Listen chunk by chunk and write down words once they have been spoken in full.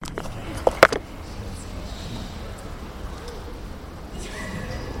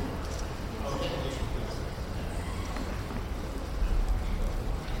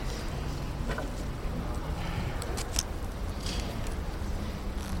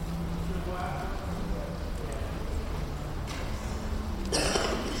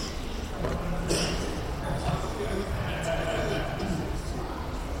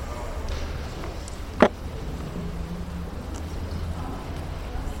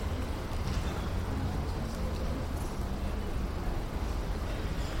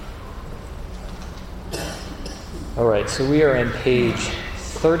All right, so we are on page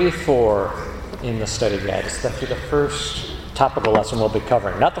 34 in the study guide. It's actually the first topical lesson we'll be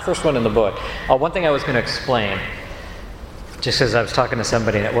covering, not the first one in the book. One thing I was going to explain, just as I was talking to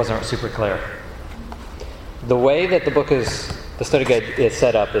somebody and it wasn't super clear. The way that the study guide is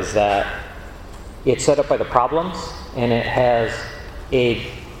set up is that it's set up by the problems, and it has a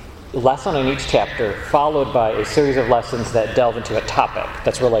lesson in each chapter followed by a series of lessons that delve into a topic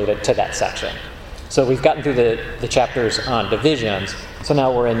that's related to that section. So we've gotten through the chapters on divisions, so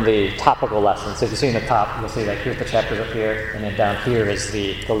now we're in the topical lessons. So if you see in the top, you'll see like here's the chapters up here, and then down here is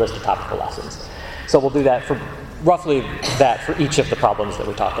the list of topical lessons. So we'll do that for roughly that for each of the problems that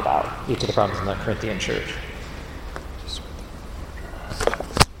we talk about, each of the problems in the Corinthian church.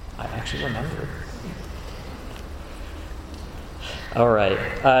 I actually remember. All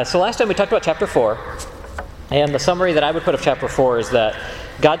right. So last time we talked about chapter 4, and the summary that I would put of chapter 4 is that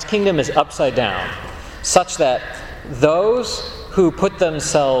God's kingdom is upside down, such that those who put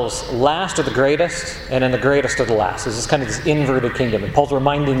themselves last are the greatest, and then the greatest are the last. This is kind of this inverted kingdom, and Paul's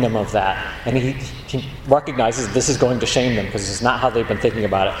reminding them of that, and he recognizes this is going to shame them because this is not how they've been thinking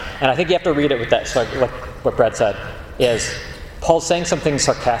about it. And I think you have to read it with that, so like what Brad said, is Paul's saying something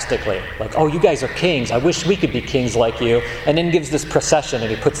sarcastically, like, oh, you guys are kings. I wish we could be kings like you. And then gives this procession, and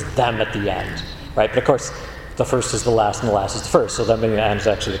he puts them at the end, right? But of course, the first is the last, and the last is the first. So that means the end is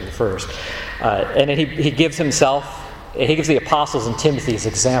actually the first. And then he gives the apostles and Timothy as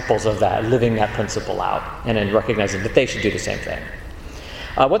examples of that, living that principle out, and then recognizing that they should do the same thing.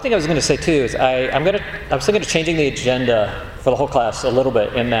 One thing I was going to say too is I was thinking of changing the agenda for the whole class a little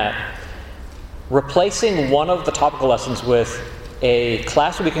bit, in that replacing one of the topical lessons with a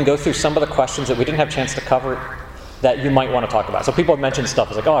class where we can go through some of the questions that we didn't have a chance to cover that you might want to talk about. So people have mentioned stuff.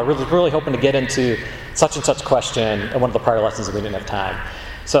 It's like, oh, I was really hoping to get into such and such question in one of the prior lessons that we didn't have time.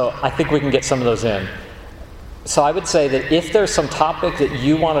 So I think we can get some of those in. So I would say that if there's some topic that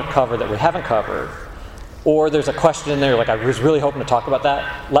you want to cover that we haven't covered, or there's a question in there like, I was really hoping to talk about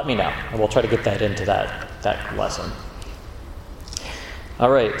that, let me know, and we'll try to get that into that lesson.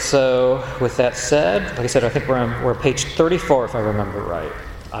 All right, so with that said, like I said, I think we're on page 34 if I remember right.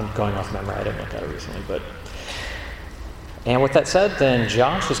 I'm going off memory, I didn't look at it recently, but... And with that said, then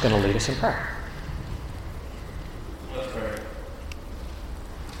Josh is going to lead us in prayer. Let's pray.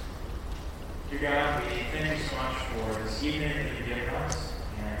 Dear God, we thank you so much for this evening that you've given us,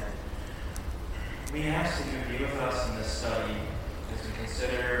 and we ask that you would be with us in this study as we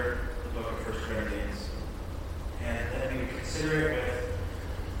consider the book of 1 Corinthians, and that we would consider it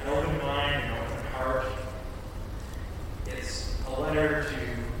with an open mind and open heart. It's a letter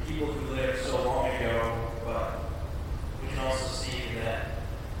to people who lived so long ago, but we can also see that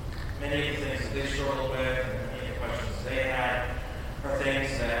many of the things that they struggled with and many of the questions they had are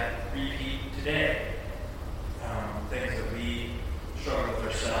things that repeat today, things that we struggle with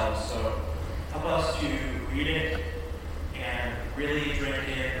ourselves. So help us to read it and really drink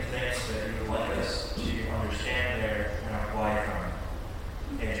in the things that you would like us to understand there and apply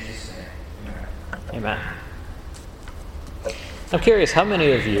from it. In Jesus' name, amen. Amen. I'm curious, how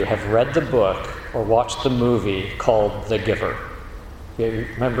many of you have read the book or watched the movie called The Giver? You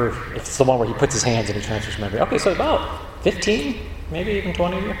remember, it's the one where he puts his hands and he transfers memory. Okay, so about 15, maybe even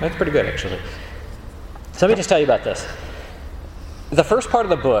 20 of you. That's pretty good, actually. So let me just tell you about this. The first part of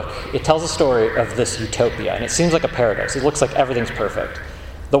the book, it tells a story of this utopia, and it seems like a paradise. It looks like everything's perfect.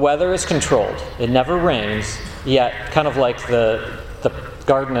 The weather is controlled. It never rains, yet kind of like the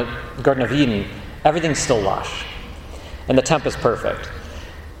Garden of Eden, everything's still lush. And the temp is perfect.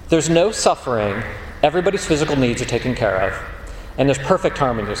 There's no suffering, everybody's physical needs are taken care of, and there's perfect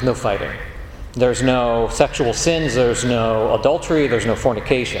harmony, there's no fighting. There's no sexual sins, there's no adultery, there's no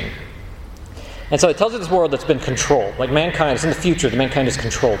fornication. And so it tells you this world that's been controlled. Like mankind, it's in the future, the mankind has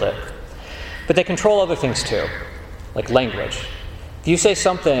controlled it. But they control other things too, like language. If you say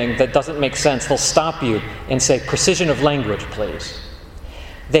something that doesn't make sense, they'll stop you and say, precision of language, please.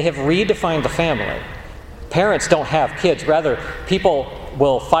 They have redefined the family. Parents don't have kids. Rather, people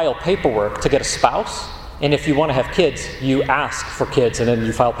will file paperwork to get a spouse, and if you want to have kids, you ask for kids, and then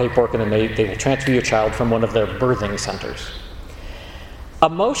you file paperwork, and then they will transfer your child from one of their birthing centers.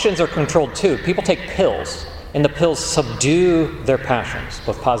 Emotions are controlled too. People take pills, and the pills subdue their passions,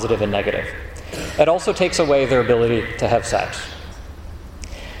 both positive and negative. It also takes away their ability to have sex.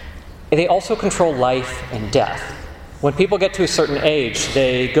 They also control life and death. When people get to a certain age,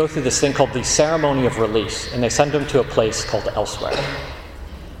 they go through this thing called the ceremony of release, and they send them to a place called elsewhere.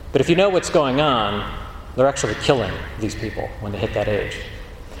 But if you know what's going on, they're actually killing these people when they hit that age.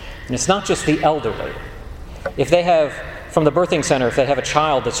 And it's not just the elderly. If they have, from the birthing center, if they have a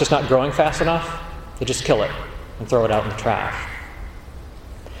child that's just not growing fast enough, they just kill it. and throw it out in the trash.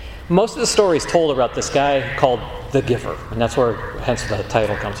 Most of the story is told about this guy called the Giver, and that's where hence the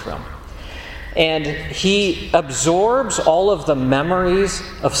title comes from. And he absorbs all of the memories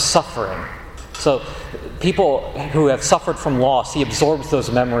of suffering. So people who have suffered from loss, he absorbs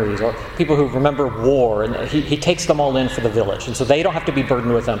those memories, or people who remember war, and he takes them all in for the village. And so they don't have to be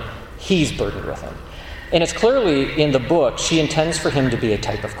burdened with them, he's burdened with them. And it's clearly in the book, she intends for him to be a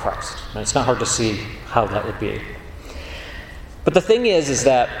type of Christ. And it's not hard to see how that would be. But the thing is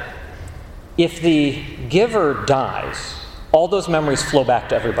that if the giver dies, all those memories flow back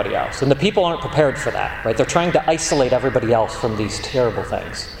to everybody else. And the people aren't prepared for that, right? They're trying to isolate everybody else from these terrible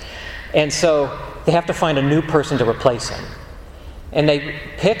things. And so they have to find a new person to replace him. And they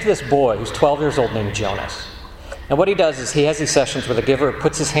pick this boy who's 12 years old named Jonas. And what he does is he has these sessions where the giver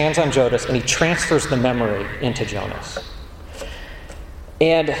puts his hands on Jonas and he transfers the memory into Jonas.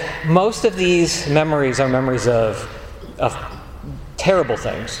 And most of these memories are memories of terrible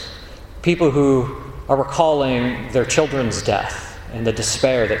things. People who are recalling their children's death and the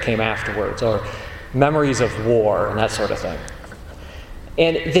despair that came afterwards, or memories of war and that sort of thing.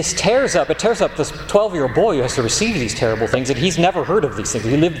 And this tears up this 12-year-old boy who has to receive these terrible things, and he's never heard of these things.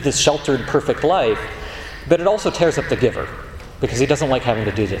 He lived this sheltered, perfect life. But it also tears up the giver, because he doesn't like having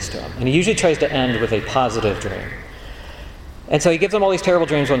to do this to him. And he usually tries to end with a positive dream. And so he gives him all these terrible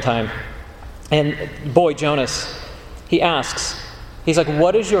dreams one time. And boy, Jonas, he asks, he's like,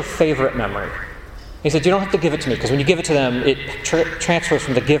 what is your favorite memory? He said, you don't have to give it to me, because when you give it to them, it transfers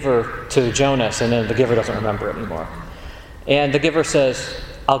from the giver to Jonas, and then the giver doesn't remember it anymore. And the giver says,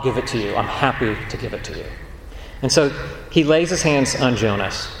 I'll give it to you. I'm happy to give it to you. And so he lays his hands on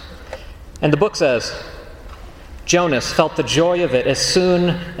Jonas. And the book says, Jonas felt the joy of it as soon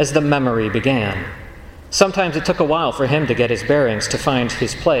as the memory began. Sometimes it took a while for him to get his bearings, to find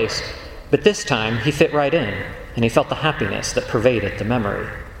his place, but this time he fit right in, and he felt the happiness that pervaded the memory.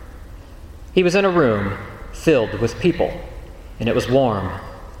 He was in a room filled with people, and it was warm,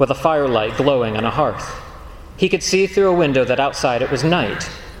 with a firelight glowing on a hearth. He could see through a window that outside it was night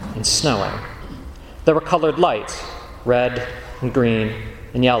and snowing. There were colored lights, red and green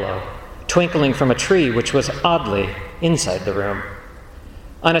and yellow, twinkling from a tree which was oddly inside the room.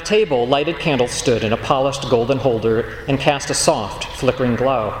 On a table, lighted candles stood in a polished golden holder and cast a soft, flickering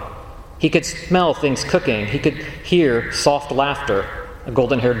glow. He could smell things cooking. He could hear soft laughter. A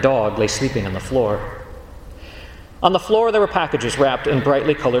golden-haired dog lay sleeping on the floor. On the floor there were packages wrapped in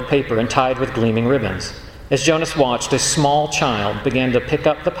brightly colored paper and tied with gleaming ribbons. As Jonas watched, a small child began to pick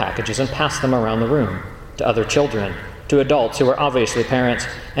up the packages and pass them around the room to other children, to adults who were obviously parents,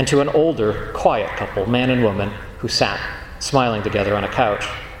 and to an older, quiet couple, man and woman, who sat, smiling together on a couch.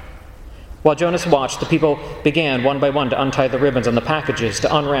 While Jonas watched, the people began one by one to untie the ribbons on the packages,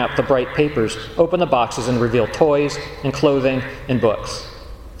 to unwrap the bright papers, open the boxes, and reveal toys and clothing and books.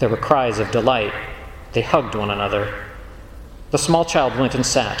 There were cries of delight. They hugged one another. The small child went and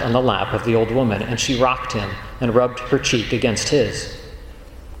sat on the lap of the old woman, and she rocked him and rubbed her cheek against his.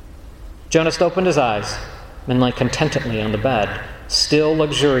 Jonas opened his eyes and lay contentedly on the bed, still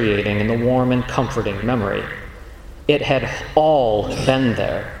luxuriating in the warm and comforting memory. It had all been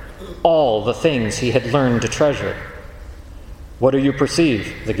there, all the things he had learned to treasure. "What do you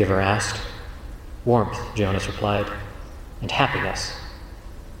perceive?" the giver asked. "Warmth," Jonas replied, "and happiness.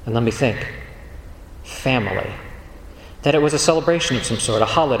 And let me think. Family. That it was a celebration of some sort, a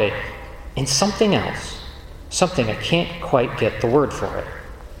holiday, and something else. Something I can't quite get the word for it."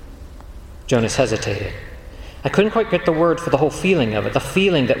 Jonas hesitated. I couldn't quite get the word for the whole feeling of it, the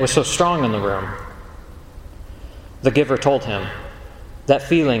feeling that was so strong in the room. The giver told him, "That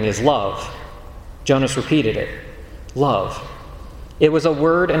feeling is love." Jonas repeated it. Love. It was a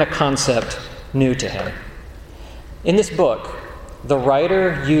word and a concept new to him. In this book, the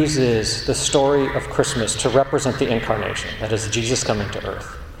writer uses the story of Christmas to represent the incarnation, that is, Jesus coming to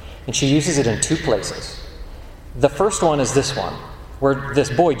earth. And she uses it in two places. The first one is this one, where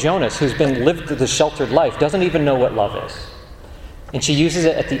this boy, Jonas, who's been lived this sheltered life, doesn't even know what love is. And she uses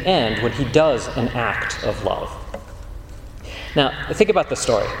it at the end when he does an act of love. Now, think about the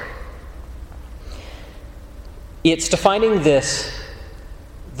story. It's defining this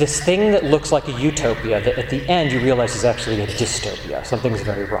thing that looks like a utopia that at the end you realize is actually a dystopia. Something's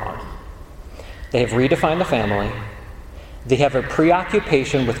very wrong. They have redefined the family. They have a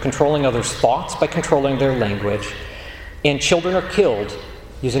preoccupation with controlling others' thoughts by controlling their language. And children are killed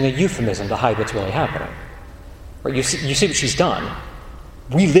using a euphemism to hide what's really happening. Right? You see what she's done.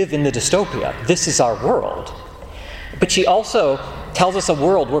 We live in the dystopia. This is our world. But she also tells us a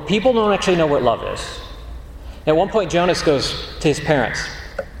world where people don't actually know what love is. At one point, Jonas goes to his parents.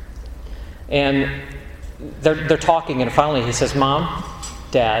 And they're talking, and finally he says, Mom,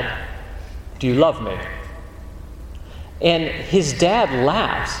 Dad, do you love me? And his dad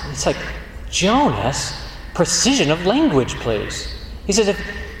laughs. He's like, Jonas, precision of language, please. He says,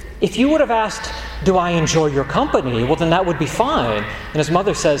 if you would have asked, do I enjoy your company? Well, then that would be fine. And his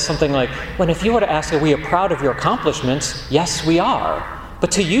mother says something like, well, if you were to ask, are we proud of your accomplishments? Yes, we are.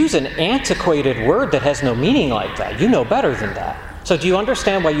 But to use an antiquated word that has no meaning like that, you know better than that. So do you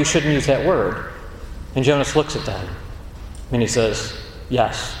understand why you shouldn't use that word? And Jonas looks at them, and he says,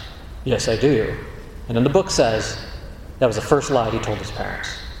 yes, I do. And then the book says, that was the first lie he told his parents.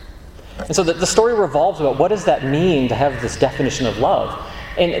 And so the story revolves about what does that mean to have this definition of love?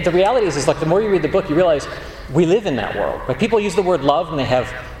 And the reality is like the more you read the book, you realize we live in that world. Like people use the word love and they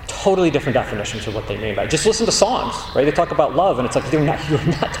have totally different definitions of what they mean by it. Just listen to songs, right? They talk about love and it's like you're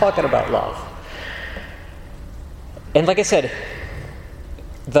not talking about love. And like I said,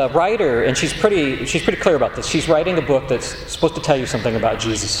 the writer, and she's pretty clear about this, she's writing a book that's supposed to tell you something about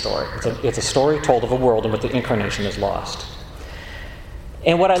Jesus' story. It's a story told of a world in which the incarnation is lost.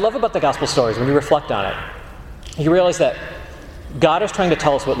 And what I love about the gospel stories, when you reflect on it, you realize that God is trying to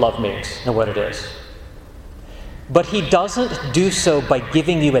tell us what love means and what it is. But he doesn't do so by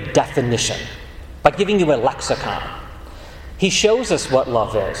giving you a definition, by giving you a lexicon. He shows us what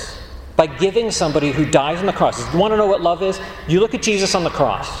love is by giving somebody who dies on the cross. You want to know what love is? You look at Jesus on the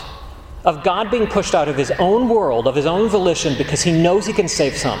cross, of God being pushed out of his own world, of his own volition, because he knows he can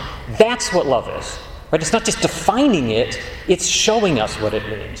save some. That's what love is. Right? It's not just defining it, it's showing us what it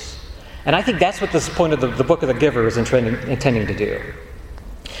means. And I think that's what this point of the book of the Giver is intending to do.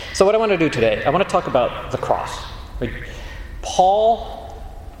 So what I want to do today, I want to talk about the cross. Right? Paul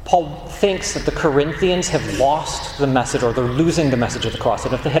thinks that the Corinthians have lost the message, or they're losing the message of the cross.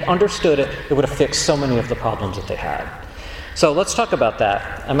 And if they had understood it, it would have fixed so many of the problems that they had. So let's talk about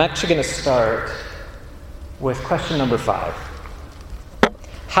that. I'm actually going to start with question number 5.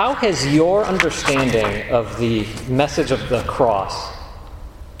 How has your understanding of the message of the cross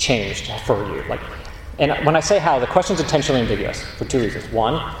changed for you? And when I say how, the question's intentionally ambiguous for 2 reasons.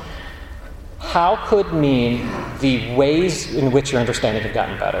 One, how could mean the ways in which your understanding have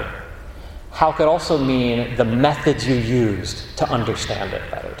gotten better. How could also mean the methods you used to understand it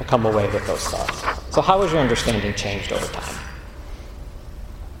better, to come away with those thoughts. So how has your understanding changed over time?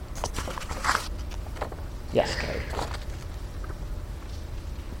 Yes, Carrie.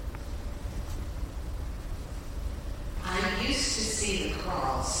 I used to see the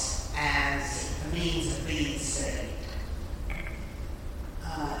cross as a means of being saved.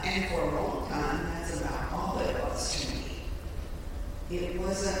 And for a long time, that's about all it was to me. It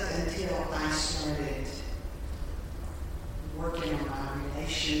wasn't until I started working on my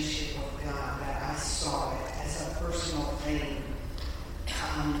relationship with God that I saw it as a personal thing.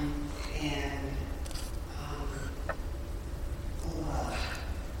 Love.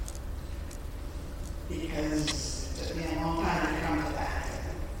 Because it took me a long time to come to that.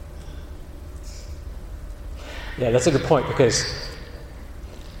 Yeah, that's a good point, because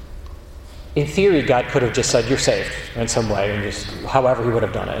in theory, God could have just said, you're saved in some way, and just however he would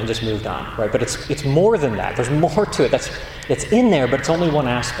have done it, and just moved on, right? But it's more than that. There's more to it. It's in there, but it's only one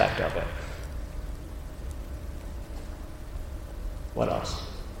aspect of it. What else?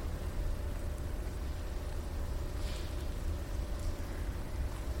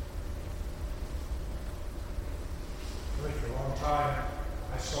 For a long time,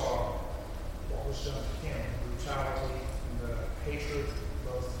 I saw what was done to him, brutality and the hatred,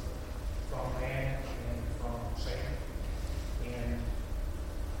 both from man and from Satan. And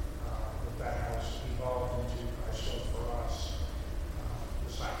with that has evolved into Christ stood for us.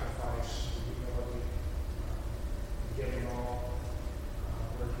 The sacrifice, the humility, giving all,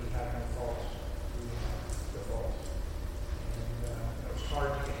 where he had no fault, we had the fault. And it was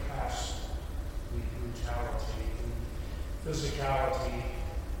hard to get past the brutality, the physicality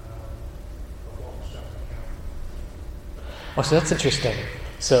of what was done to him. Oh, so that's interesting.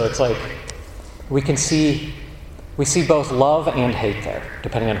 So it's like we see both love and hate there,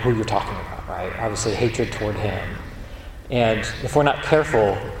 depending on who you're talking about, right? Obviously, hatred toward him. And if we're not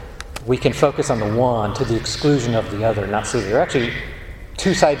careful, we can focus on the one to the exclusion of the other, not see they're actually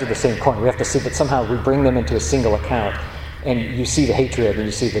two sides of the same coin. We have to see that somehow we bring them into a single account, and you see the hatred, and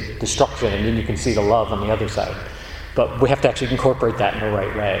you see the destruction, and then you can see the love on the other side. But we have to actually incorporate that in the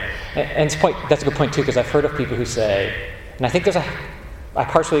right way. And that's a good point, too, because I've heard of people who say, and I think I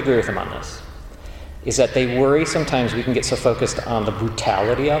partially agree with them on this, is that they worry sometimes we can get so focused on the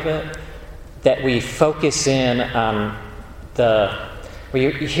brutality of it that we focus in on where you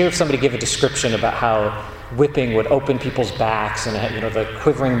hear somebody give a description about how whipping would open people's backs and the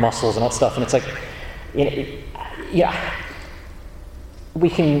quivering muscles and all that stuff, and it's like, we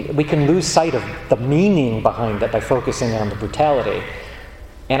can lose sight of the meaning behind it by focusing on the brutality.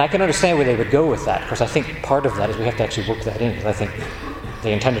 And I can understand where they would go with that, because I think part of that is we have to actually work that in, because I think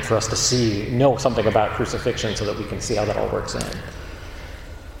they intended for us to know something about crucifixion so that we can see how that all works in.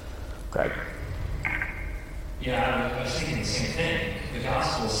 Greg? Yeah, I was thinking the same thing. The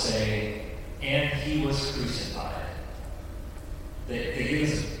Gospels say, and he was crucified. They give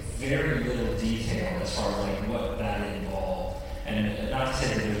us very little detail as far as like what that involved. And not to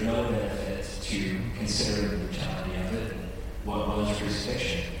say that there's no benefit to considering the brutality of it and what was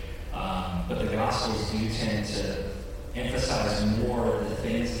crucifixion. But the Gospels do tend to emphasize more of the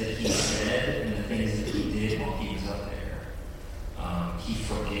things that he said and the things that he did while he was up there. He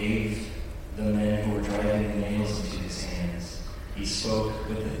forgave the men who were driving the nails into his hands. He spoke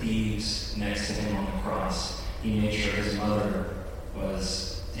with the thieves next to him on the cross. He made sure his mother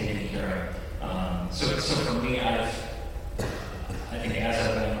was taken care of. So for me, I think as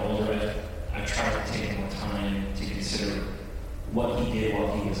I've gotten older, I've tried to take more time to consider what he did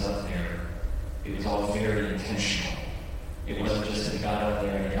while he was up there. It was all very intentional. It wasn't just that he got up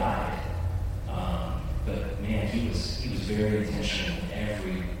there and he died. But man, he was very intentional in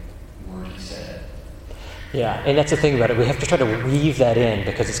every word he said. Yeah, and that's the thing about it. We have to try to weave that in,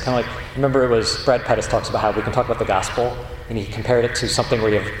 because it's kind of like, remember it was Brad Pettis talks about how we can talk about the gospel, and he compared it to something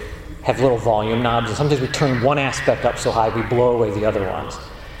where you have little volume knobs, and sometimes we turn one aspect up so high we blow away the other ones.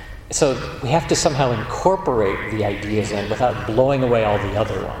 So we have to somehow incorporate the ideas in without blowing away all the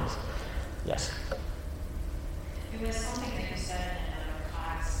other ones. Yes? It was something that you said in another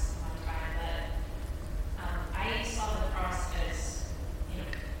class one time, that I saw the cross as,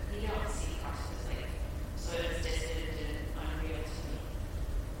 we don't see crosses like sort of distant and unreal to me.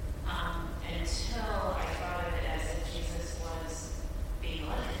 Until I thought of it as if Jesus was being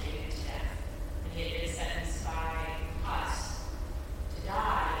electrocuted to death, and he had been sentenced by us to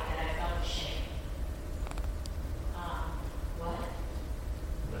die, and I felt shame. What?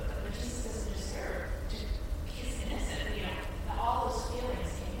 But Jesus doesn't deserve to, he's innocent. All those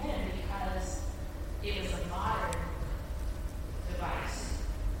feelings came in because it was a modern device,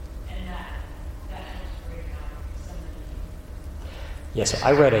 and that helped break down some of the. Yes,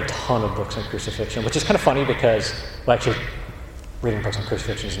 I read a ton of books on crucifixion, which is kind of funny because, well, actually, reading books on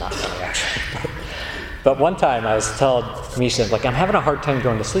crucifixion is not funny, actually. But one time I was telling Misha, like, I'm having a hard time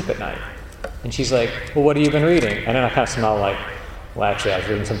going to sleep at night. And she's like, well, what have you been reading? And then I kind of smiled like, well, actually, I was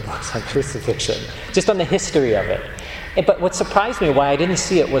reading some books on crucifixion, just on the history of it. But what surprised me, why I didn't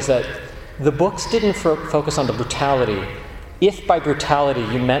see it, was that the books didn't focus on the brutality. If by brutality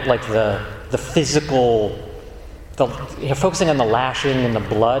you meant like the physical, focusing on the lashing and the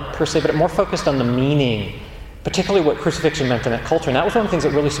blood per se, but it more focused on the meaning, particularly what crucifixion meant in that culture. And that was one of the things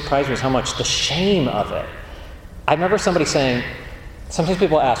that really surprised me, is how much the shame of it. I remember somebody saying, sometimes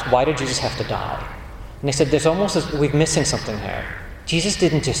people ask, why did Jesus have to die? And they said, we're missing something here. Jesus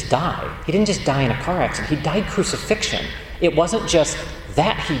didn't just die. He didn't just die in a car accident. He died crucifixion. It wasn't just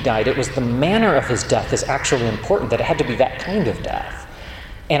that he died. It was the manner of his death is actually important, that it had to be that kind of death.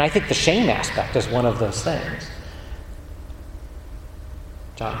 And I think the shame aspect is one of those things.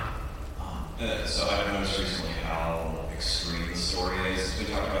 John? So I've noticed recently how extreme the story is. We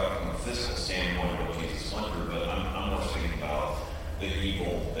talk about from a physical standpoint what Jesus went through, but I'm more thinking about the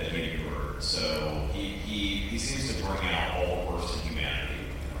evil that he endured. So he seems to bring out all the worst in humanity.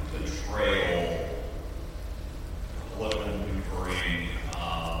 Betrayal, political maneuvering,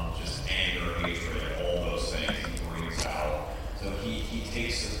 just anger, hatred, all those things he brings out. So he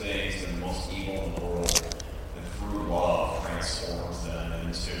takes the things that are the most evil in the world and through love transforms them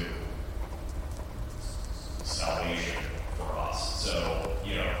into salvation for us. So,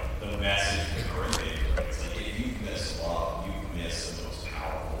 the message to Corinthians, it's like, if you miss love, you miss the most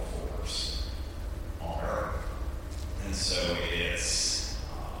powerful force on earth. And so it's,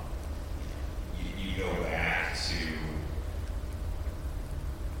 you go back to,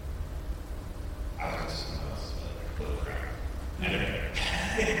 I was going to say something else, but crap.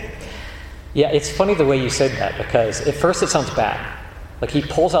 Anyway. Yeah, it's funny the way you said that, because at first it sounds bad. Like he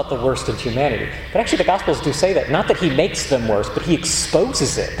pulls out the worst in humanity. But actually the Gospels do say that. Not that he makes them worse, but he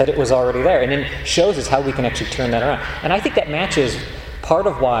exposes it, that it was already there, and then shows us how we can actually turn that around. And I think that matches part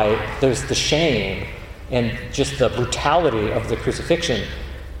of why there's the shame and just the brutality of the crucifixion.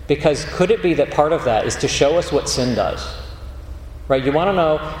 Because could it be that part of that is to show us what sin does? Right? You want to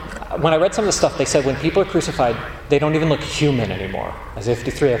know, when I read some of the stuff, they said when people are crucified, they don't even look human anymore. Isaiah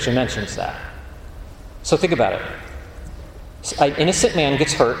 53 actually mentions that. So think about it. An innocent man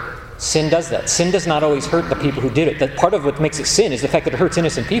gets hurt. Sin does that. Sin does not always hurt the people who did it. That part of what makes it sin is the fact that it hurts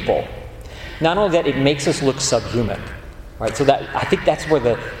innocent people. not only that, it makes us look subhuman. Right? So that I think that's where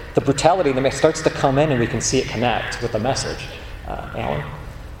the brutality in the message starts to come in, and we can see it connect with the message. Alan?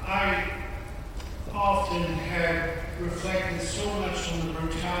 I often have reflected so much on the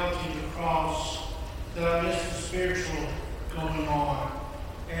brutality of the cross that I miss the spiritual going on.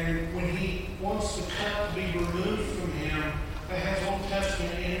 And when he wants the cup to be removed from him, that has Old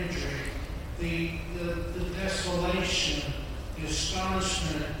Testament imagery. The desolation, the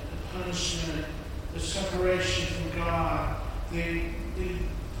astonishment, the punishment, the separation from God,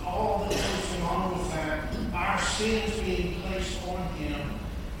 all that goes along with that, our sins being placed on him.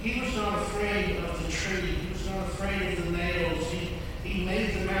 He was not afraid of the tree. He was not afraid of the nails. He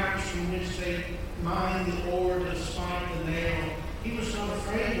made the mountains from which they mined the ore to spike the nail. He was not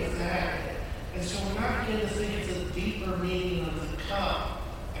afraid of that. And so when I begin to think of the deeper meaning of the cup,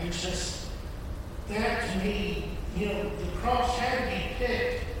 and just that to me, the cross had to be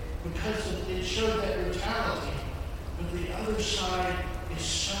picked because it showed that brutality. But the other side is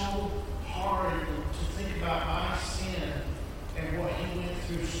so hard to think about my sin and what he went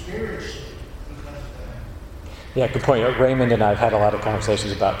through spiritually because of that. Yeah, good point. Raymond and I have had a lot of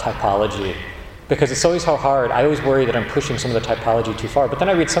conversations about typology, because it's always so hard. I always worry that I'm pushing some of the typology too far, but then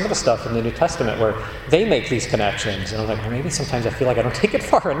I read some of the stuff in the New Testament where they make these connections, and I'm like, well, maybe sometimes I feel like I don't take it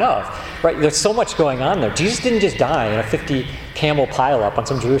far enough, right? There's so much going on there. Jesus didn't just die in a 50-camel pileup on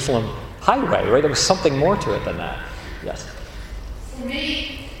some Jerusalem highway, right? There was something more to it than that. Yes? For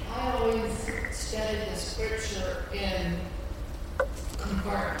me, I always study the scripture in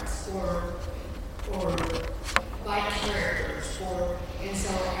compartments or by characters, and so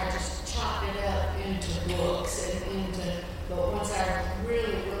I just chop it up into books but once I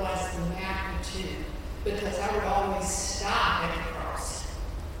really realized the magnitude, because I would always stop at the cross,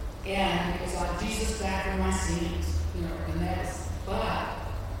 and it was like Jesus died for my sins, and that's, but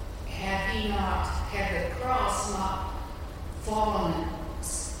had the cross not fallen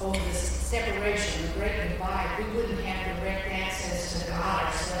over the separation, the great divide, we wouldn't have direct access to God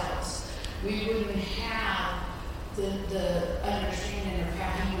ourselves. We wouldn't have the understanding of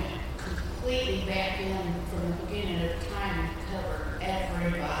how he went completely back in from the beginning of time and covered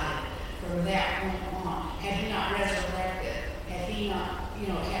everybody from that point on. Had he not resurrected, had he not,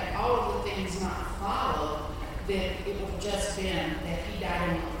 had all of the things not followed, then it would have just been that he died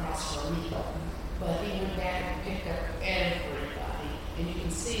on the cross for me. But he went back and picked up everybody, and you can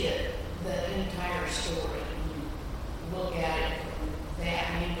see it, the entire story. You look at it from that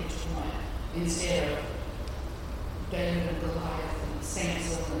vantage point instead of David and Goliath and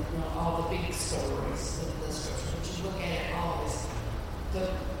Samson and all the big stories of the scripture. But you look at it all as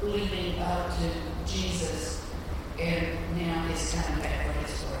the leading up to Jesus, and now it's time back for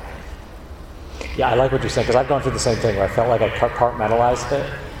his bride. Yeah, I like what you're saying, because I've gone through the same thing where I felt like I compartmentalized it.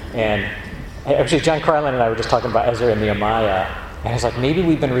 And actually, John Carlin and I were just talking about Ezra and Nehemiah, and I was like, maybe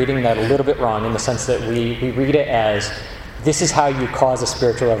we've been reading that a little bit wrong in the sense that we read it as, this is how you cause a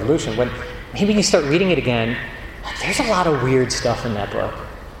spiritual revolution. When maybe you start reading it again, there's a lot of weird stuff in that book.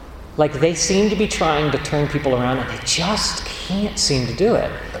 Like, they seem to be trying to turn people around, and they just can't seem to do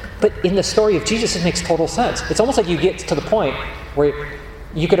it. But in the story of Jesus, it makes total sense. It's almost like you get to the point where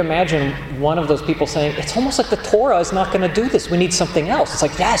you could imagine one of those people saying, it's almost like the Torah is not going to do this. We need something else. It's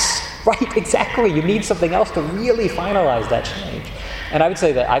like, yes, right, exactly. You need something else to really finalize that change. And I would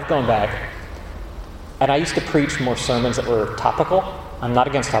say that I've gone back, and I used to preach more sermons that were topical. I'm not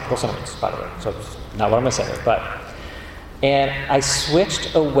against topical sermons, by the way, so it's not what I'm going to say. And I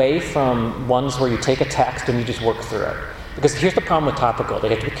switched away from ones where you take a text and you just work through it. Because here's the problem with topical that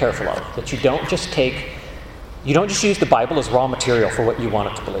you have to be careful of, that you don't just use the Bible as raw material for what you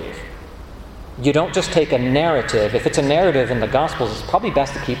want it to believe. You don't just take a narrative. If it's a narrative in the Gospels, it's probably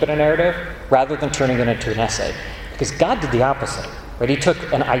best to keep it a narrative rather than turning it into an essay. Because God did the opposite. Right? He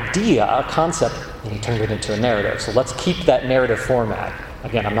took an idea, a concept, and he turned it into a narrative. So let's keep that narrative format.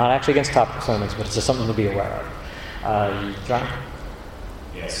 Again, I'm not actually against topical sermons, but it's just something to be aware of. John?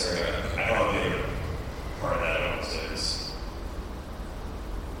 Yes, sir. I thought the other part of that is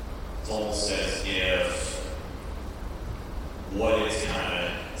it's almost as if what it's kind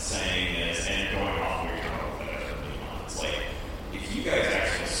of saying is, and going off what you're talking about, it's like, if you guys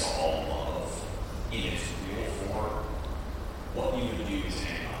actually saw love in its real form, what you would do is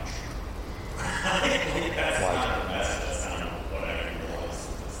hang on true. That's not the message. That's not what I realized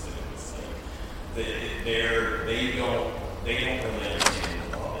this thing. It's like, they don't really understand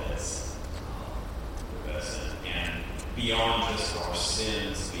what love is. And beyond just our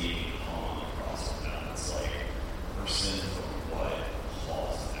sins being hung on the cross of them, it's like our sins are what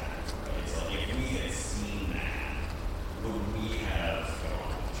caused that. Right? It's like if we had seen that, would we have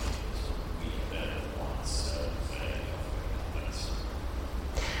gone to Jesus? Would we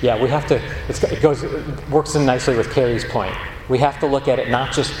Yeah, we have to, it works in nicely with Carrie's point. We have to look at it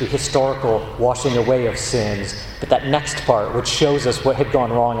not just the historical washing away of sins, but that next part, which shows us what had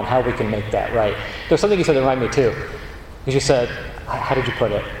gone wrong and how we can make that right. There's something you said that reminded me too. Because you said, how did you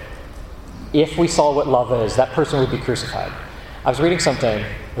put it? If we saw what love is, that person would be crucified. I was reading something,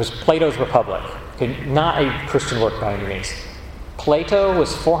 it was Plato's Republic. Okay, not a Christian work by any means. Plato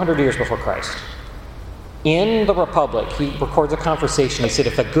was 400 years before Christ. In the Republic, he records a conversation. He said,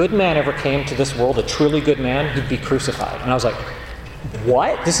 if a good man ever came to this world, a truly good man, he'd be crucified. And I was like,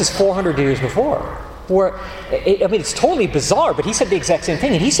 what? This is 400 years before. It's totally bizarre, but he said the exact same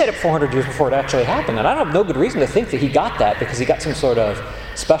thing. And he said it 400 years before it actually happened. And I have no good reason to think that he got that because he got some sort of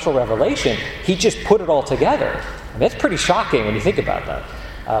special revelation. He just put it all together. I mean, it's pretty shocking when you think about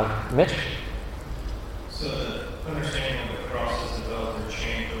that. Mitch? So the understanding of the cross has developed or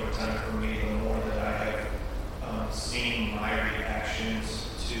changed over time for me the more that I have seen my reactions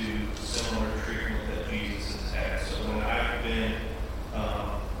to similar treatment that Jesus has had. So when I've been,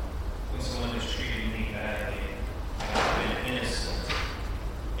 when someone has treated me badly, I've been innocent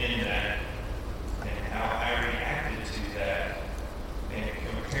in that and how I reacted to that and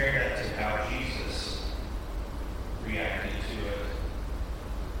compare that to how Jesus reacted to it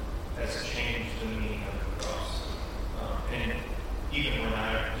has changed the meaning of the cross. And even when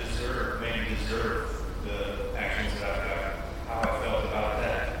I maybe deserve the actions that I've got, how I felt about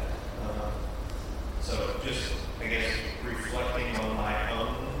that. So just, I guess, reflecting on my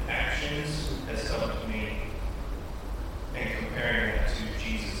own actions has helped me, and comparing it to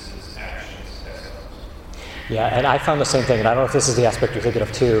Jesus' actions has helped. Yeah, and I found the same thing, and I don't know if this is the aspect you're thinking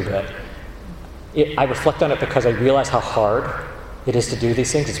of too, but I reflect on it because I realize how hard it is to do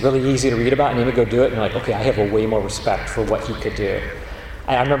these things. It's really easy to read about and even go do it, and you're like, okay, I have a way more respect for what he could do.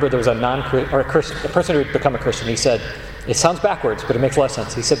 I remember there was a person who had become a Christian. He said, it sounds backwards, but it makes a lot of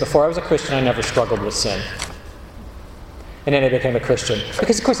sense. He said, before I was a Christian, I never struggled with sin. And then I became a Christian.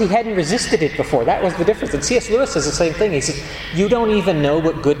 Because, of course, he hadn't resisted it before. That was the difference. And C.S. Lewis says the same thing. He says, you don't even know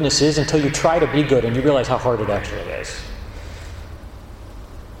what goodness is until you try to be good and you realize how hard it actually is.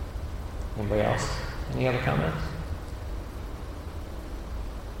 Anybody else? Any other comments?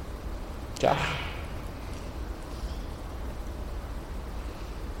 Josh?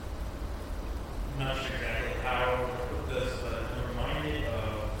 I'm not sure exactly how to put this, but I'm reminded of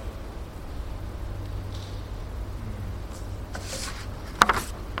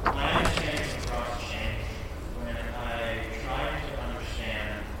my understanding of the cross changed when I tried to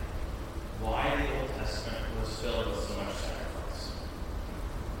understand why the Old Testament was filled with so much sacrifice,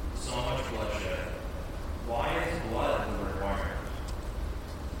 so much bloodshed. Why is blood the requirement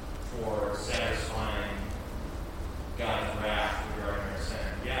for satisfying God's wrath regarding our sin?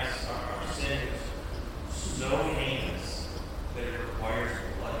 Yes, our sin is so heinous that it requires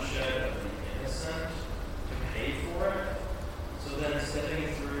bloodshed of the innocent to pay for it. So then stepping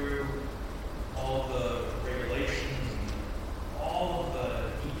through all the regulations and all of the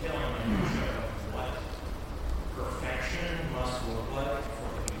detail and minutia of what perfection must look like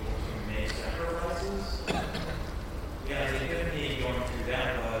for people to make sacrifices. Yeah, the epiphany going through that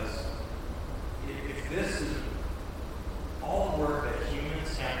was, if this is all the work that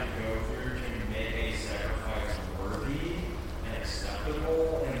humans have to go through to make a sacrifice worthy and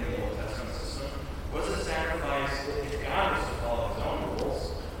acceptable in the Old Testament system, what's a sacrifice, if God was to follow his own rules,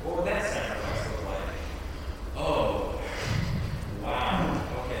 what would that sacrifice look like? Oh, wow,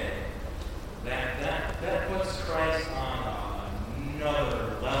 okay. That puts Christ on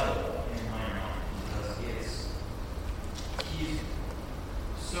another level in my mind, because he's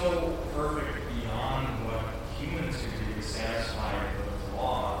so perfect beyond what humans could do to satisfy those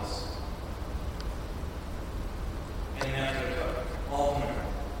laws. And that's what ultimately.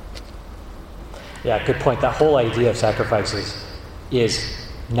 Yeah, good point. That whole idea of sacrifices is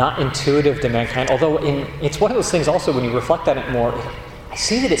not intuitive to mankind, although it's one of those things also when you reflect on it more, I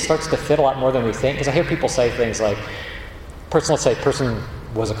see that it starts to fit a lot more than we think, because I hear people say things like, let's say a person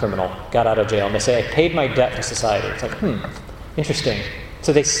was a criminal, got out of jail, and they say, I paid my debt to society. It's like, interesting.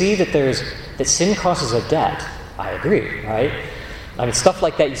 So they see that sin causes a debt. I agree, right? I mean, stuff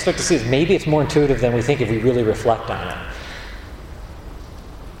like that, you start to see maybe it's more intuitive than we think if we really reflect on it.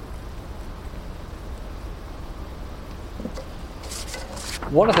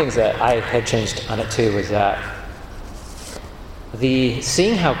 One of the things that I had changed on it too was that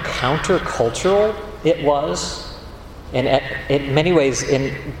seeing how countercultural it was, and in many ways,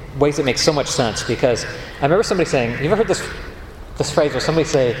 in ways that make so much sense, because I remember somebody saying, you ever heard this phrase where somebody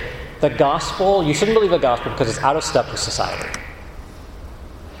say, the gospel, you shouldn't believe the gospel because it's out of step with society.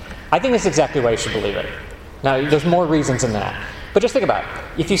 I think that's exactly why you should believe it. Now, there's more reasons than that. But just think about it.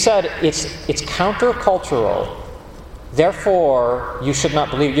 if you said it's countercultural, therefore you should not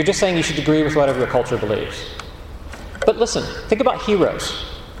believe, you're just saying you should agree with whatever your culture believes. But listen, think about heroes.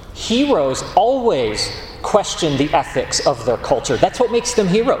 Heroes always question the ethics of their culture. That's what makes them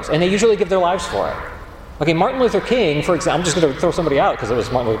heroes, and they usually give their lives for it. Okay, Martin Luther King, for example, I'm just going to throw somebody out because it was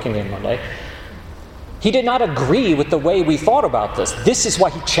Martin Luther King Day Monday. He did not agree with the way we thought about this. This is why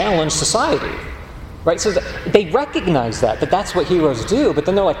he challenged society. Right? So they recognize that that's what heroes do, but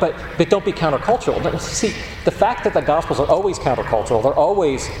then they're like, but don't be countercultural. But see, the fact that the Gospels are always countercultural, they're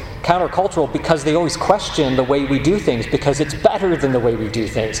always countercultural because they always question the way we do things, because it's better than the way we do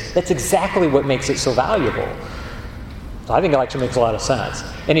things. That's exactly what makes it so valuable. So I think it actually makes a lot of sense.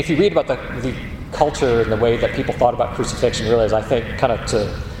 And if you read about the culture and the way that people thought about crucifixion, you realize, I think, kind of to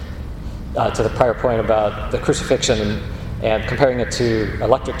the prior point about the crucifixion and comparing it to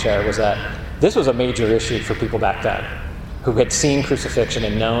electric chair, was that this was a major issue for people back then who had seen crucifixion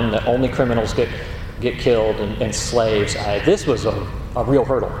and known that only criminals get killed and slaves. This was a real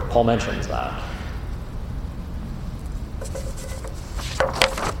hurdle. Paul mentions that.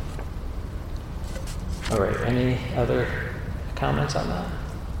 All right, any other comments on that?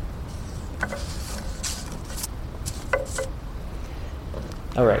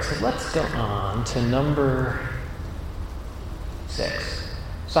 All right, so let's go on to number 6.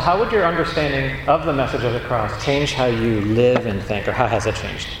 So how would your understanding of the message of the cross change how you live and think, or how has it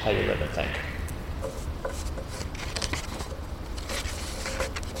changed how you live and think?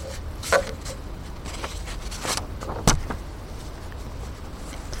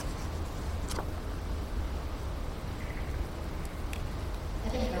 I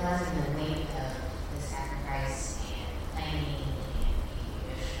think realizing the weight of the sacrifice and planning and the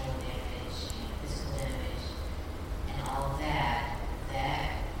emotional damage and physical damage and all of that,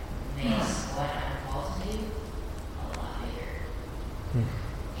 makes what I'm called to do a lot bigger. And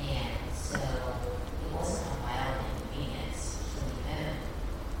so it wasn't a wild inconvenience to leave home.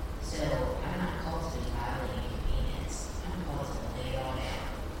 So I'm not called to be wildly inconvenienced. I'm called to lay it all down.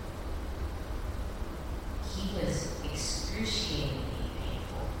 He was excruciatingly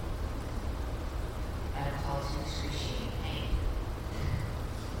painful. I'm called to excruciating pain.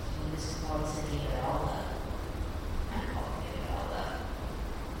 He was called to give it all up. I'm called to give it all up.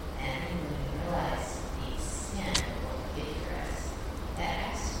 And when we realize the extent of what he did for us, that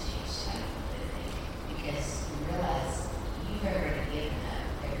has to change how you live and think. Because you realize you've already given up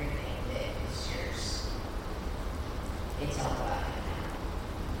everything that is yours. It's all about him now.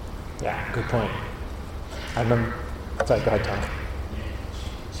 Yeah, good point. I remember. Sorry, go ahead, Tom.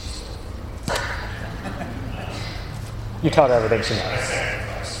 You taught her everything she knows.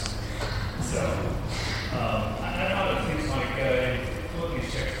 Sacrifice. So, I know that things like in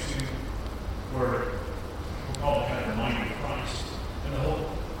Philippians chapter 2, where we're all kind of reminded of Christ. And the whole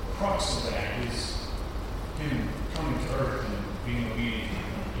crux of that is him coming to earth and being obedient to him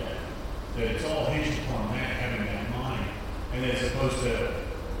death. That it's all hinged upon that, having that in mind. And as opposed to,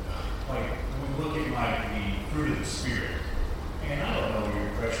 like, we look at like the fruit of the Spirit. And I don't know your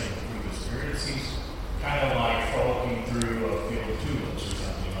impression of the fruit of the Spirit. It seems kind of like frolicking through a field of tulips or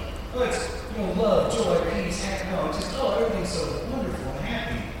something. Like, oh, it's, love, joy, peace, happiness. No, it's just, everything's so wonderful and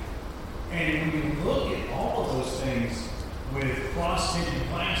happy. And when you look at all of those things with cross-tinted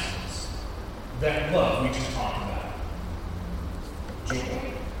glasses, that love we just talked about,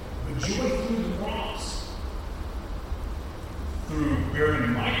 joy, but joy through the cross, through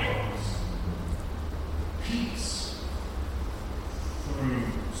bearing microbes, peace, through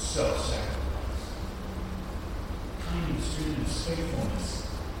self-sacrifice, kindness, goodness, faithfulness,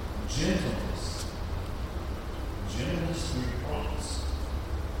 gentleness through the cross,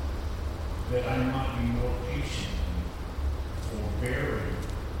 that I might be more patient, forbearing.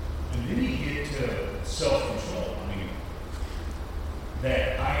 And then you get to self-control. I mean, that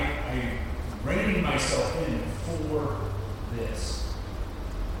I reining myself in for this.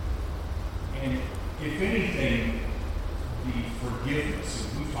 And if anything, the forgiveness,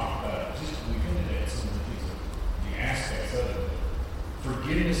 and we've talked about it, just we hinted at some of the aspects of it.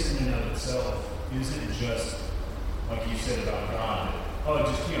 Forgiveness in and of itself isn't just like you said about God. Oh,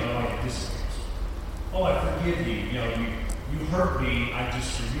 just like it disappears. Oh, I forgive you. You hurt me. I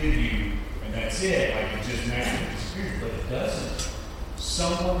just forgive you, and that's it. Like it just naturally disappears, but it doesn't.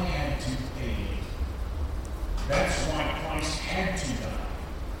 Someone had to pay it. That's why Christ had to die.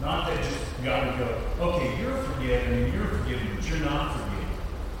 Not that just God would go, okay, you're forgiven and you're forgiven, but you're not forgiven.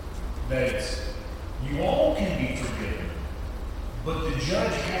 That it's, you all can be forgiven, but the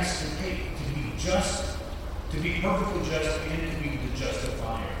judge has to pay to be just, to be perfectly just, and to be the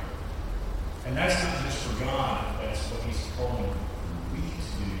justifier. And that's not just for God, that's what he's calling we to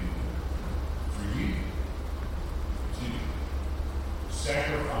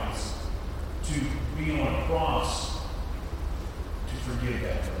sacrifice to be on a cross to forgive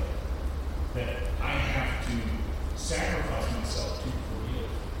that way. That I have to sacrifice myself to forgive.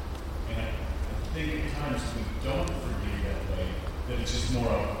 And I think at times we don't forgive that way, that it's just more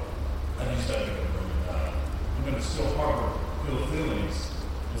of, I just don't know, I'm going to still harbor ill feelings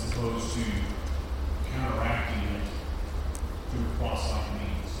as opposed to counteracting it through cross-like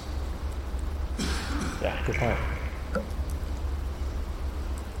means. Yeah, good point.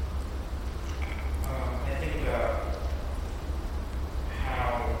 I think about how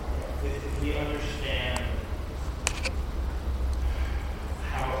if we understand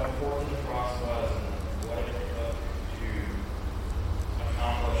how important the cross was and what it took to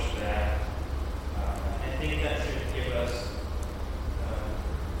accomplish that, I think that should give us,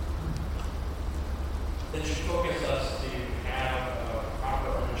 that should focus us to have a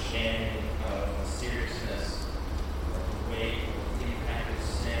proper understanding of the seriousness of the weight of the impact of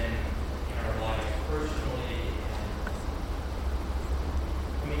sin in our lives personally.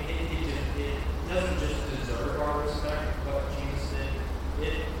 I mean, it doesn't just deserve our respect, what Jesus did,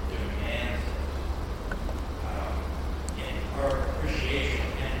 it demands it. And our appreciation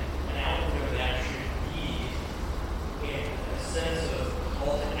and an output of that should be in a sense of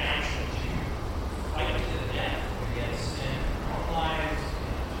call to action to fight to the death against sin in our lives,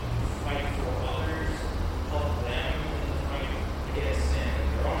 and fight for others, help them in the fight against sin in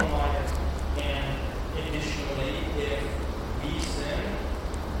their own lives. And additionally, if we sin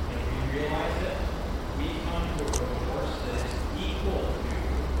and we realize it, we come to a remorse that is equal to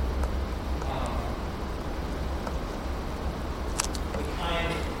the kind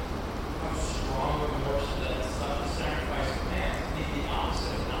of strong remorse that sacrifice commands. The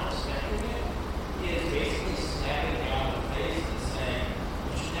opposite of not respecting it is basically slapping you on the face and saying,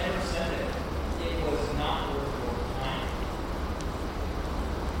 you should never send it. It was not worth your time.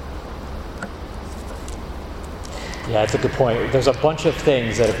 Yeah, that's a good point. There's a bunch of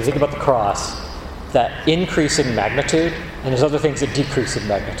things that, if you think about the cross, that increase in magnitude, and there's other things that decrease in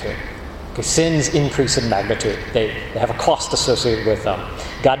magnitude. Okay, sins increase in magnitude. They have a cost associated with them.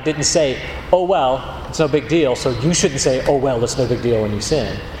 God didn't say, oh, well, it's no big deal, so you shouldn't say, oh, well, it's no big deal when you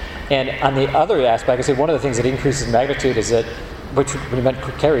sin. And on the other aspect, I say one of the things that increases in magnitude is that, which we meant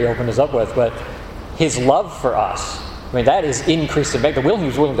Kerry opened us up with, but his love for us. I mean, that is increased in magnitude. He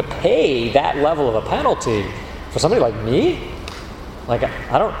was willing to pay that level of a penalty for somebody like me. Like,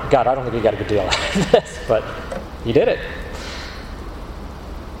 I don't think he got a good deal out of this, but he did it.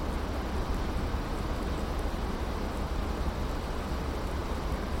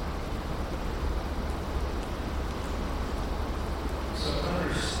 So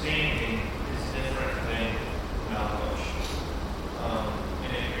understanding is different than knowledge.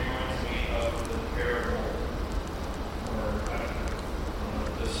 And it reminds me of the parable, or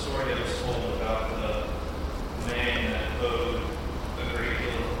the story that was told about the man that owed a great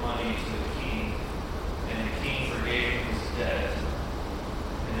deal of money to the king, and the king forgave him his debt.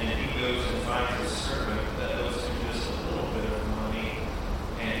 And then he goes and finds a servant that owes him just a little bit of money,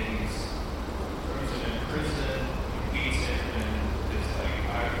 and he throws him in prison, he beats him, and it's like,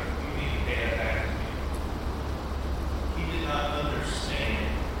 you need to pay that back to me. He did not understand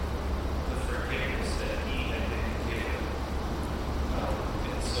the forgiveness that he had been given.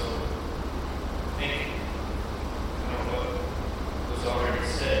 And so, I think, what was already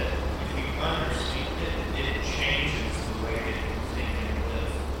said, if you understand it, it changes the way that you think and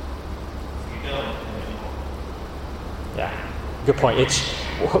live. If you don't, then you won't. Yeah, good point. I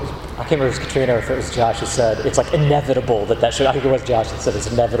can't remember if it was Katrina or if it was Josh who said, it's like inevitable that should, I think it was Josh that said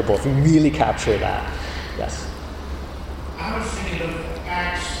it's inevitable if you really capture that. Yes. I was thinking of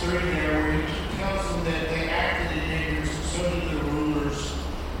Acts 3 there, where he tells them that they acted in ignorance, and so did the rulers.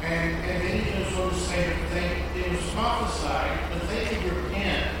 And then he goes on to say that it was prophesied that they could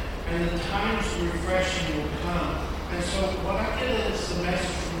repent, and the times of refreshing will come. And so what I get is the message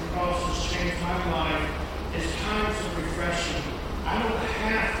from the cross has changed my life, is times of refreshing. I don't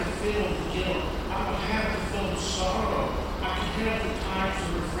have to feel the guilt. I don't have to feel the sorrow. I can have the times of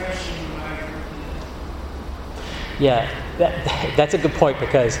refreshing when I repent. Yeah, that's a good point,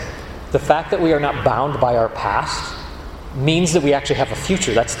 because the fact that we are not bound by our past means that we actually have a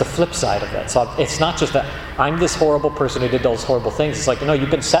future. That's the flip side of it. So it's not just that I'm this horrible person who did those horrible things. It's like, no,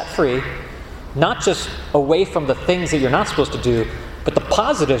 you've been set free, not just away from the things that you're not supposed to do, but the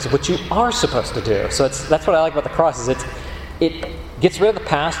positives of what you are supposed to do. So that's what I like about the cross, is it gets rid of the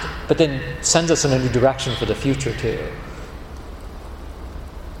past, but then sends us in a new direction for the future too. It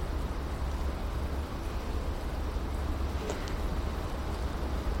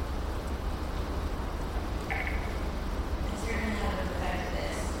certainly had an effect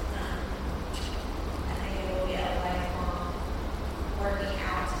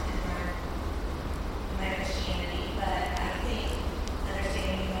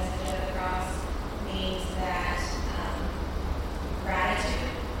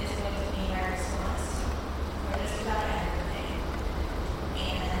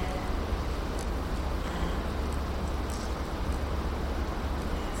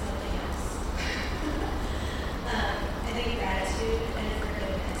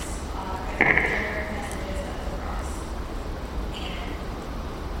messages of the cross. And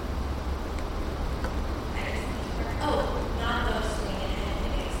I just need to work. Oh, not boasting in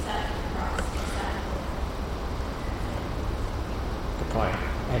anything except the cross, except Good point.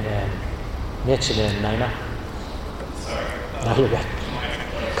 And then Mitch and then Nina. Sorry. No, you're good.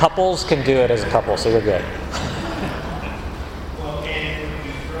 Couples can do it as a couple, so you're good. Well, and when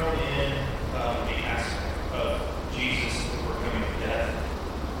you throw in the aspect of Jesus overcoming death,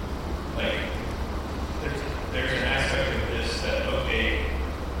 like there's an aspect of this that, okay,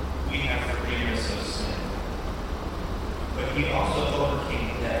 we have forgiveness of sin, but he also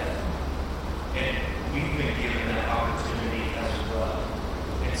overcame death, and we've been given that opportunity as well.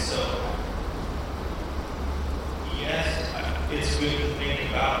 And so, yes, it's good to think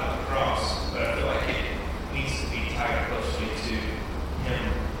about the cross, but I feel like it needs to be tied closely to him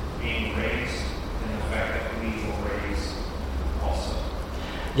being raised and the fact that we will raise also.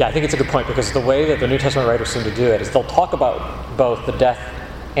 Yeah, I think it's a good point because the way that the New Testament writers seem to do it is they'll talk about both the death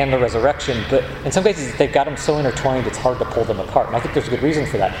and the resurrection, but in some cases they've got them so intertwined it's hard to pull them apart. And I think there's a good reason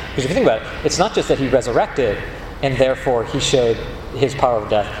for that. Because if you think about it, it's not just that he resurrected and therefore he showed his power of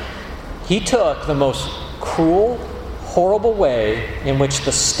death. He took the most cruel, horrible way in which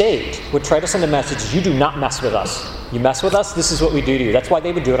the state would try to send a message, you do not mess with us. You mess with us, this is what we do to you. That's why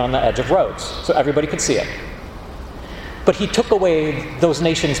they would do it on the edge of roads, so everybody could see it. But he took away those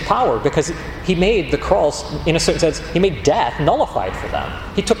nations' power because he made the cross, in a certain sense, he made death nullified for them.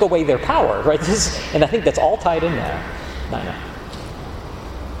 He took away their power, right? And I think that's all tied in there. Nina.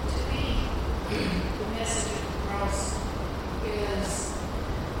 To me, the message of the cross is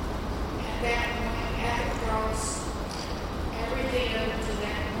at that point, at the cross, everything up to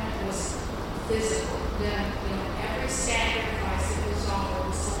that point was physical. Then, every sacrifice that was offered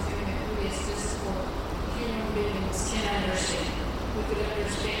was something that we as physical human beings can understand. We could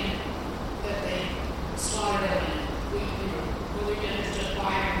understand that they slaughtered a man. We really didn't just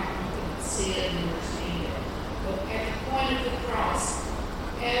buy it, we could see it and understand it. But at the point of the cross,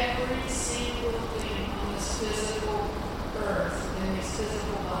 every single thing on this physical earth and these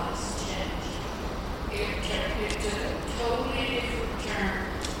physical bodies changed. It took a totally different turn,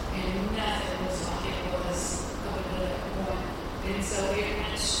 and nothing was like it was up until that point. And so it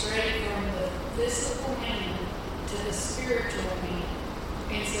went straight from the physical man to the spiritual man.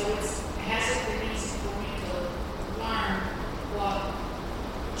 And so it hasn't been easy for me to learn what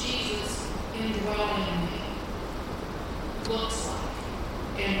Jesus indwelling in me looks like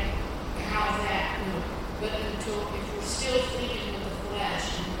and how that would. But until if we're still thinking with the flesh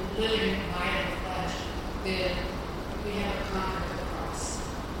and we're living by the flesh, then we haven't conquered the cross.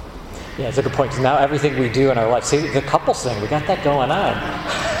 Yeah, it's a good point because now everything we do in our life, see the couples thing, we got that going on.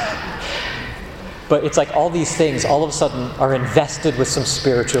 But it's like all these things all of a sudden are invested with some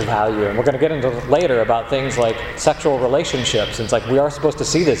spiritual value. And we're going to get into later about things like sexual relationships. And it's like we are supposed to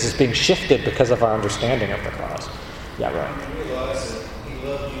see this as being shifted because of our understanding of the cross. Yeah, right. You realize that he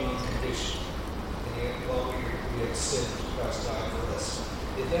loved you unconditionally. And while we had sinned, Christ died for us.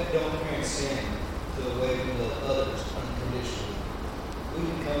 If that don't transcend to the way we love others unconditionally, we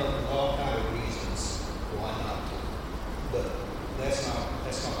can come up with all kinds of reasons why not to. But that's not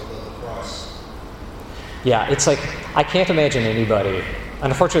the love of Christ. Yeah, it's like, I can't imagine anybody,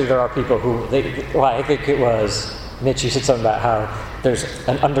 and unfortunately there are people who, I think it was, Mitch, you said something about how there's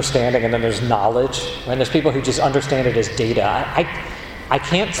an understanding and then there's knowledge, and there's people who just understand it as data. I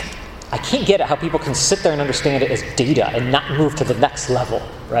can't get at how people can sit there and understand it as data and not move to the next level,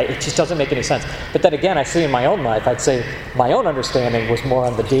 right? It just doesn't make any sense. But then again, I see in my own life, I'd say my own understanding was more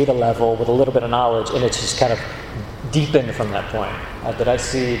on the data level with a little bit of knowledge, and it's just kind of deepened from that point. Did I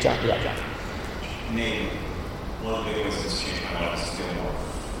see John? Yeah, John. Name one of the big ways that's changed my life is to feel more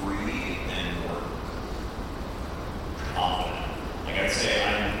free and more confident. Like I'd say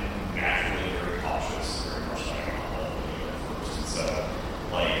I'm naturally very cautious, very much like I'm not loving at first. And so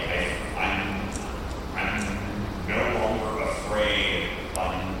like I'm no longer afraid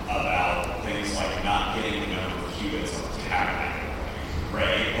about things like not getting the number of cubits on the tabernacle,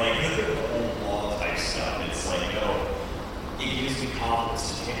 right? Like the old law type stuff. It's like, no, it gives me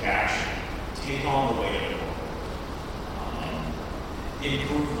confidence to take action. Take on the weight of the world,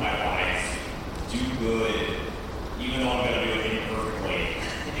 improve my life, do good, even though I'm going to do it imperfectly,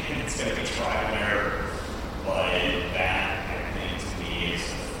 and it's going to be trial and error. But that, I think, to me, is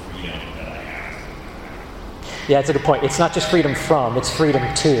the freedom that I have. Yeah, it's a good point. It's not just freedom from, it's freedom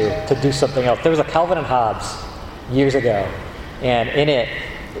to do something else. There was a Calvin and Hobbes years ago, and in it,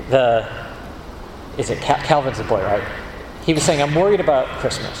 Calvin's the boy, right? He was saying, I'm worried about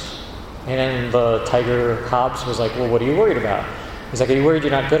Christmas. And then the Tiger Hobbes was like, well, what are you worried about? He's like, are you worried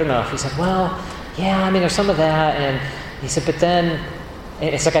you're not good enough? He said, well, yeah, I mean, there's some of that. And he said, but then,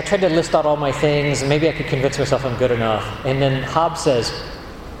 and it's like I tried to list out all my things, and maybe I could convince myself I'm good enough. And then Hobbes says,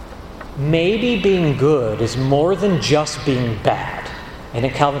 maybe being good is more than just being bad. And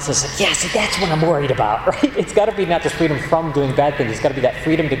then Calvin says, yeah, see, that's what I'm worried about, right? It's got to be not just freedom from doing bad things. It's got to be that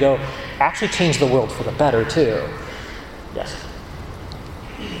freedom to go actually change the world for the better, too. Yes?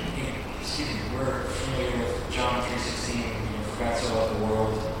 Excuse me, we're familiar with John 3:16, for God so loved the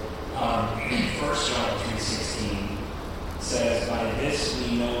world. 1 John 3:16 says, by this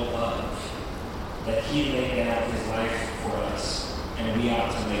we know love, that he laid down his life for us, and we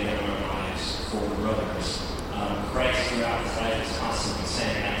ought to lay down our lives for the brothers. Christ throughout his life is constantly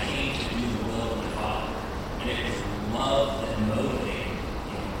saying, I came to do the will of my Father. And it was love that motivated him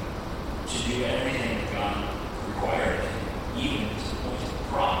to do everything that God required of him, even to the point of the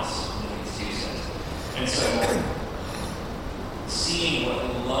cross, Philippians 2 says. And so, seeing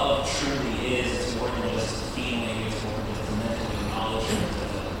what love truly is, it's more than just a feeling, it's more than just a mental acknowledgement of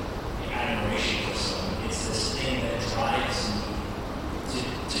the admiration for someone. It's this thing that drives me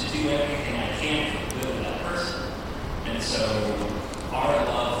to do everything I can for the good of that person. And so, our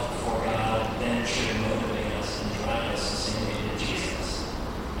love for God then should motivate us and drive us the same way to Jesus.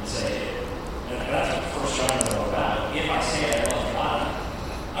 And say, and that's what 1 John is all about. If I say I love God,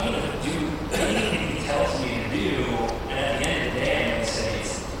 I'm going to do anything He tells me to do, and at the end of the day, I'm going to say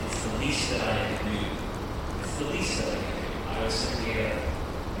it's the least that I can do. It's the least that I can do. I was simply,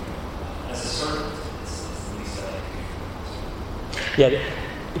 as a servant, it's the least that I can do. Yeah,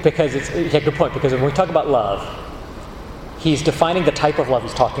 because good point, because when we talk about love, he's defining the type of love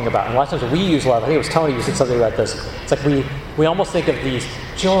he's talking about. And a lot of times when we use love, I think it was Tony who said something about this. It's like we almost think of these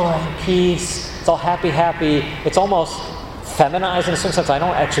joy, peace, it's all happy. It's almost feminized in some sense. I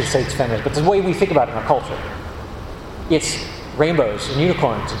don't actually say it's feminine, but the way we think about it in our culture. It's rainbows and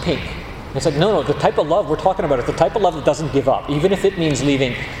unicorns and pink. And it's like, no, the type of love we're talking about is the type of love that doesn't give up, even if it means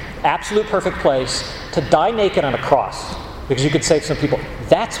leaving absolute perfect place to die naked on a cross. Because you could save some people.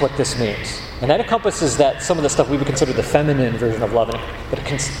 That's what this means. And that encompasses that some of the stuff we would consider the feminine version of loving, but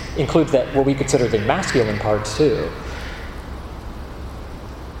it includes that what we consider the masculine parts too.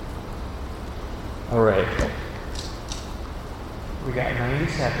 All right. We got 90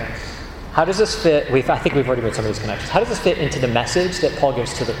 seconds. How does this fit? I think we've already made some of these connections. How does this fit into the message that Paul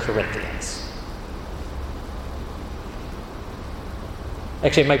gives to the Corinthians?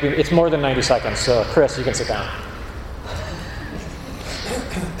 Actually, it's more than 90 seconds, so Chris, you can sit down.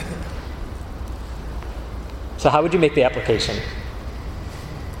 So how would you make the application?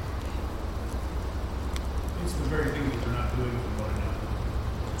 It's the very thing that they're not doing for one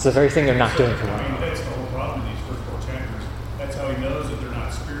another. It's the very thing they're not doing for one I mean, another. that's the whole problem in these first 4 chapters. That's how he knows that they're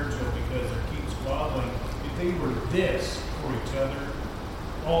not spiritual, because they keep squabbling. If they were this for each other,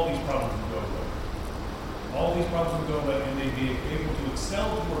 all these problems would go away. All these problems would go away, and they'd be able to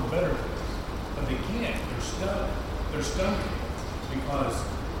excel toward better things. But they can't. They're stuck. They're stuck because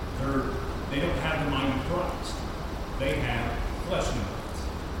they don't have the mind of Christ. They have fleshly minds.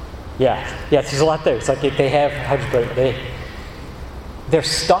 Yeah, there's a lot there. It's like they have, how do you put it? They're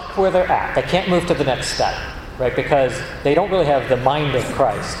stuck where they're at. They can't move to the next step, right? Because they don't really have the mind of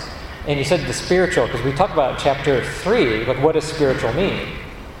Christ. And you said the spiritual, because we talked about in chapter 3, like what does spiritual mean?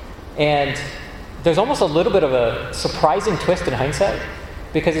 And there's almost a little bit of a surprising twist in hindsight,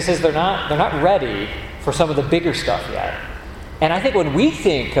 because he says they're not ready for some of the bigger stuff yet. And I think when we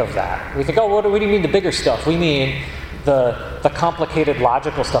think of that, we think, oh, what do you mean the bigger stuff? We mean the complicated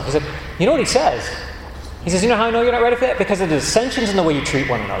logical stuff. He said, you know what he says? He says, you know how I know you're not ready for that? Because of the dissensions in the way you treat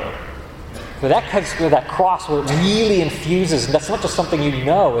one another. Where that cross where it really infuses, and that's not just something you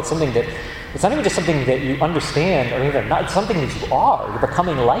know, it's something that, it's not even just something that you understand, or even not, it's something that you are. You're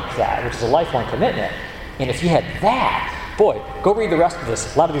becoming like that, which is a lifelong commitment. And if you had that, boy, go read the rest of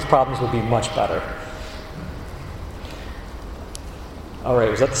this. A lot of these problems would be much better. All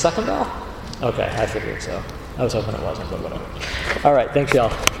right, was that the second bell? Okay, I figured so. I was hoping it wasn't, but whatever. All right, thanks,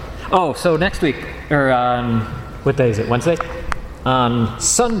 y'all. Oh, so next week, or what day is it? Wednesday? On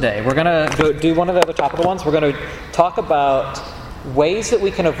Sunday, we're going to go do one of the other topical ones. We're going to talk about ways that we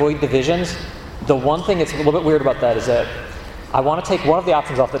can avoid divisions. The one thing that's a little bit weird about that is that I want to take one of the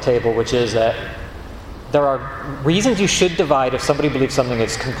options off the table, which is that there are reasons you should divide if somebody believes something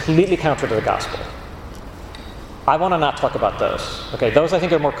that's completely counter to the gospel. I want to not talk about those. Okay, those I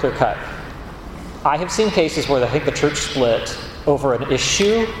think are more clear-cut. I have seen cases where I think the church split over an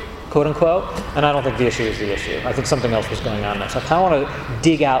issue, quote unquote, and I don't think the issue is the issue. I think something else was going on there. So I kind of want to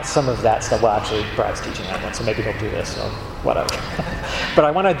dig out some of that stuff. Well, actually, Brad's teaching that one, so maybe he'll do this, so whatever. But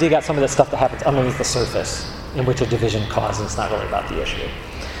I want to dig out some of the stuff that happens underneath the surface. in which a division causes. It's not really about the issue.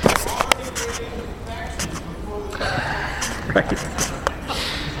 Right.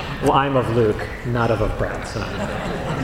 Well, I'm of Luke, not of Brad. So.